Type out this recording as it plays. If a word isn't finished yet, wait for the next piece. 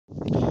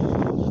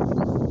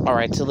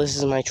Alright, so this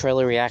is my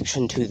trailer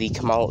reaction to the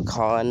Kamala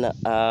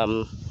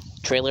Khan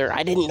trailer.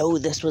 I didn't know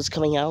this was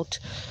coming out,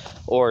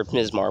 or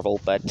Ms. Marvel,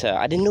 but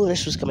I didn't know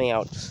this was coming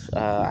out.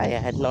 I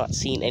had not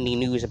seen any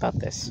news about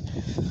this.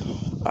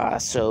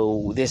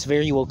 So this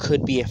very well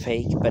could be a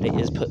fake, but it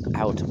is put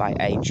out by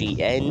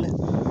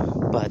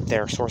IGN, but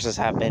their sources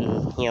have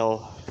been,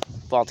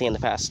 faulty in the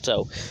past.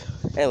 So,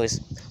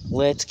 anyways,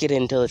 let's get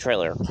into the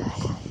trailer.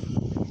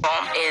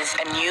 Is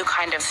a new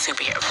kind of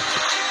superhero,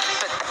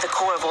 but at the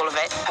core of all of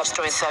it, her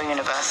story is so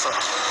universal.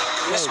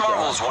 Ms.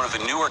 Marvel is one of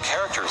the newer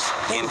characters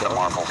in the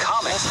Marvel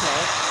comics.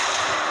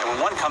 And when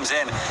one comes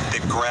in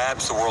that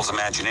grabs the world's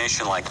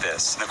imagination like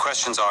this, the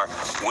questions are,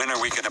 when are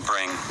we going to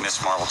bring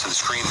Ms. Marvel to the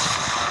screen?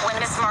 When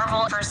Ms.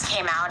 Marvel first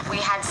came out, we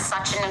had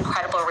such an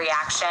incredible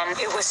reaction.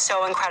 It was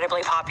so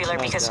incredibly popular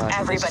because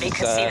everybody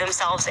could see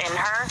themselves in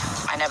her.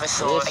 I never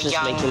saw a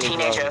young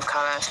teenager of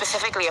color,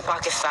 specifically a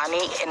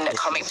Pakistani, in a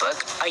comic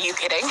book. Are you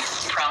kidding?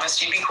 You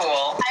promised you'd be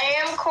cool.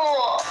 I am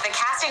cool. The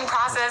casting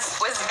process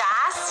was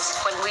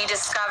vast. When we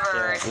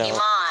discovered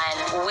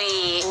Iman,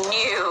 we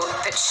knew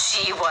that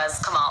she was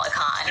Kamala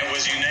Khan. It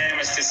was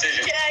unanimous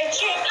decision. I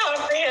can't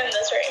comprehend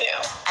this right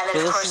now. And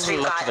then, of course,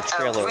 we've got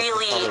a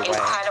really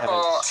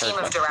incredible team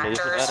of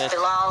directors.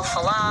 Bilal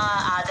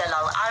Fallah, Adel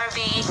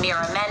Al-Arbi,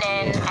 Mira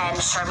Menon, and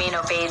Sharmeen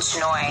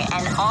Obaid-Chinoy.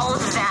 And all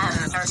of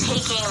them are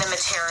taking the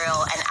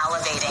material and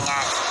elevating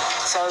it.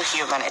 So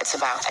human. It's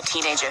about a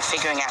teenager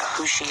figuring out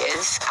who she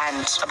is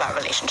and about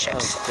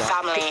relationships.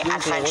 Family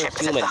and friendship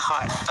is at the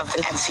heart of the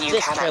MCU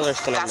canon.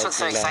 That's what's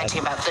so exciting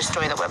about the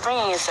story that we're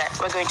bringing, is that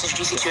we're going to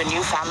introduce you to a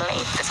new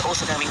family that's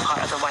also going to be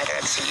part of the wider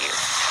MCU.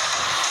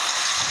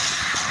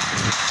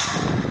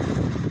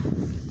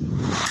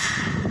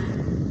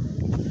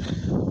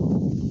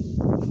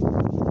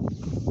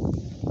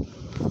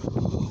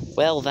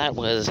 Well, that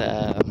was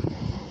a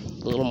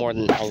little more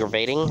than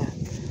aggravating.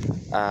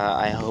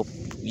 I hope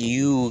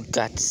you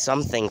got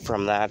something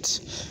from that.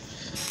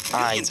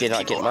 I did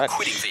not get much,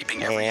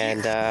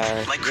 and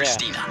yeah,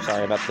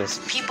 sorry about this.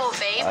 People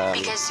vape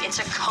because it's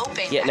a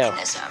coping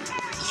mechanism.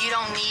 You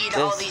don't need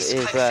all these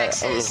quick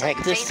fixes.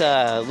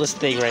 This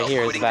thing right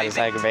here is about as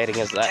aggravating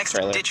as that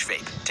trailer.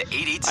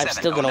 I'm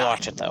still gonna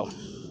watch it though.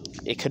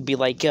 It could be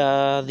like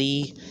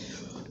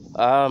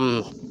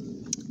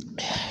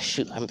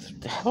shoot,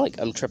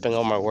 I'm tripping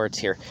on my words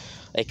here.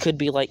 It could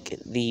be like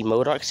the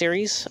MODOK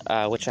series,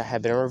 which I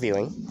have been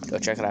reviewing. Go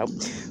check it out.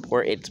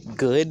 Where it's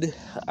good.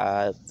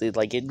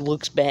 It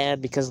looks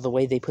bad because of the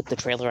way they put the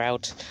trailer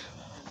out,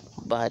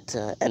 but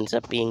ends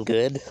up being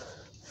good.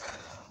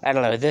 I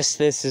don't know.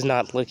 This is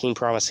not looking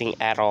promising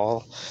at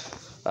all.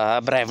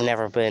 But I've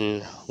never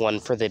been one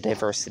for the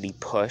diversity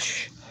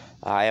push.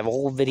 I have a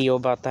whole video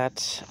about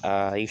that.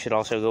 You should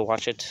also go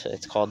watch it.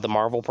 It's called The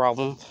Marvel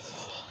Problem.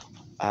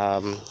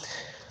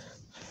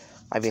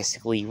 I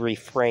basically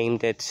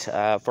reframed it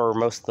for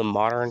most of the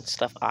modern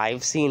stuff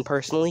I've seen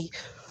personally.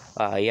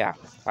 Yeah,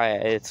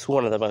 it's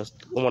one of the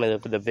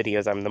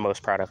videos I'm the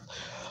most proud of.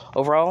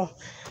 Overall,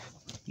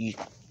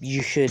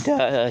 you should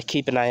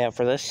keep an eye out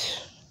for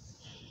this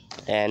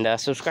and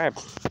subscribe.